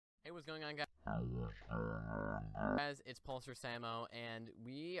Hey, what's going on, guys? It's Pulsar Samoh, and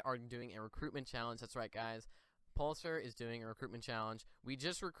we are doing a recruitment challenge. That's right, guys. Pulsar is doing a recruitment challenge. We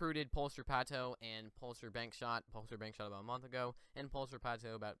just recruited Pulsar Pato and Pulsar Bankshot. Pulsar Bankshot about a month ago, and Pulsar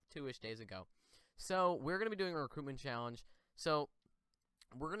Pato about 2-ish days ago. So we're going to be doing a recruitment challenge. So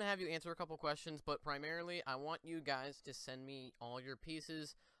we're going to have you answer a couple questions, but primarily I want you guys to send me all your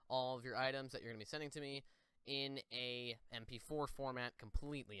pieces, all of your items that you're going to be sending to me in a MP4 format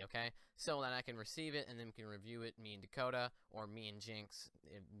completely, okay? So that I can receive it and then we can review it, me and Dakota, or me and Jynx,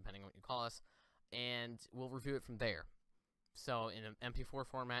 depending on what you call us, and we'll review it from there. So in an MP4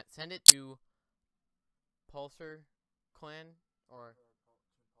 format, send it to Pulsar Clan or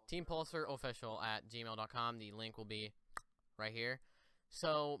teampulsarofficial at gmail.com. The link will be right here.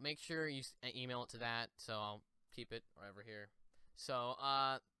 So make sure you email it to that, so I'll keep it right over here. So,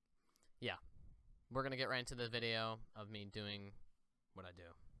 yeah. We're going to get right into the video of me doing what I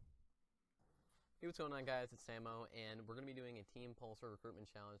do. Hey, what's going on, guys? It's Samoh, and we're going to be doing a Team Pulsar recruitment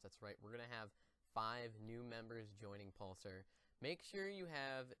challenge. That's right. We're going to have 5 new members joining Pulsar. Make sure you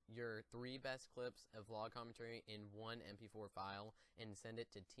have your 3 best clips of vlog commentary in one MP4 file and send it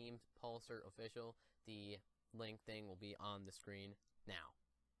to Team Pulsar Official. The link thing will be on the screen now.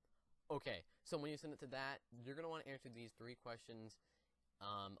 Okay, so when you send it to that, you're going to want to answer these 3 questions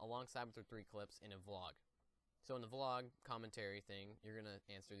alongside with the 3 clips in a vlog. So in the vlog commentary thing, you're going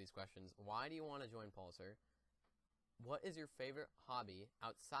to answer these questions. Why do you want to join Pulsar? What is your favorite hobby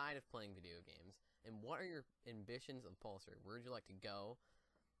outside of playing video games? And what are your ambitions of Pulsar? Where would you like to go?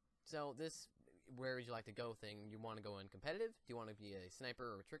 So this where would you like to go thing, you want to go in competitive? Do you want to be a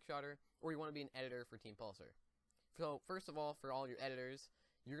sniper or a trick shotter? Or you want to be an editor for Team Pulsar? So first of all, for all your editors,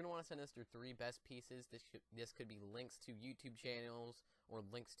 you're going to want to send us your 3 best pieces. This could be links to YouTube channels or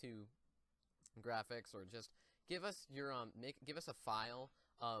links to graphics, or just give us your give us a file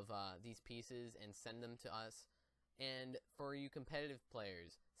of these pieces and send them to us. And for you competitive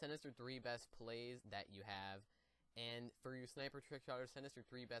players, send us your 3 best plays that you have. And for your sniper trick shotters, send us your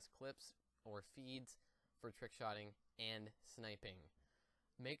 3 best clips or feeds for trick shotting and sniping.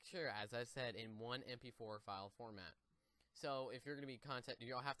 Make sure, as I said, in one MP4 file format. So if you're going to be content,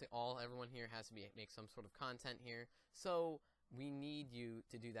 everyone here has to make some sort of content here. So we need you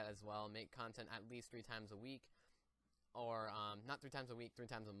to do that as well. Make content at least 3 times a week, or not 3 times a week, 3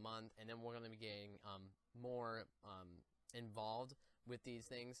 times a month. And then we're going to be getting more involved with these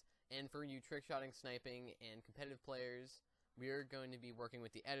things. And for you trick shotting, sniping, and competitive players, we are going to be working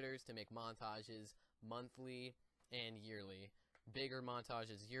with the editors to make montages monthly and yearly. Bigger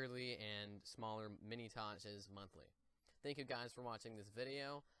montages yearly and smaller mini montages monthly. Thank you guys for watching this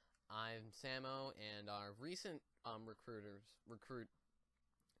video. I'm Samoh, and our recent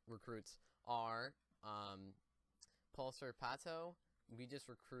recruits are Pulsar Pato. We just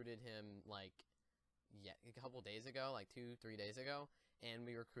recruited him like a couple days ago, like 2-3 days ago, and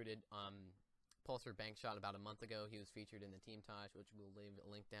we recruited Pulsar Bankshot about a month ago. He was featured in the team montage, which we'll leave a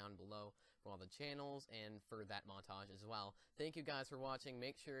link down below for all the channels and for that montage as well. Thank you guys for watching.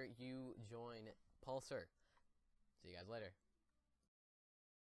 Make sure you join Pulsar. See you guys later.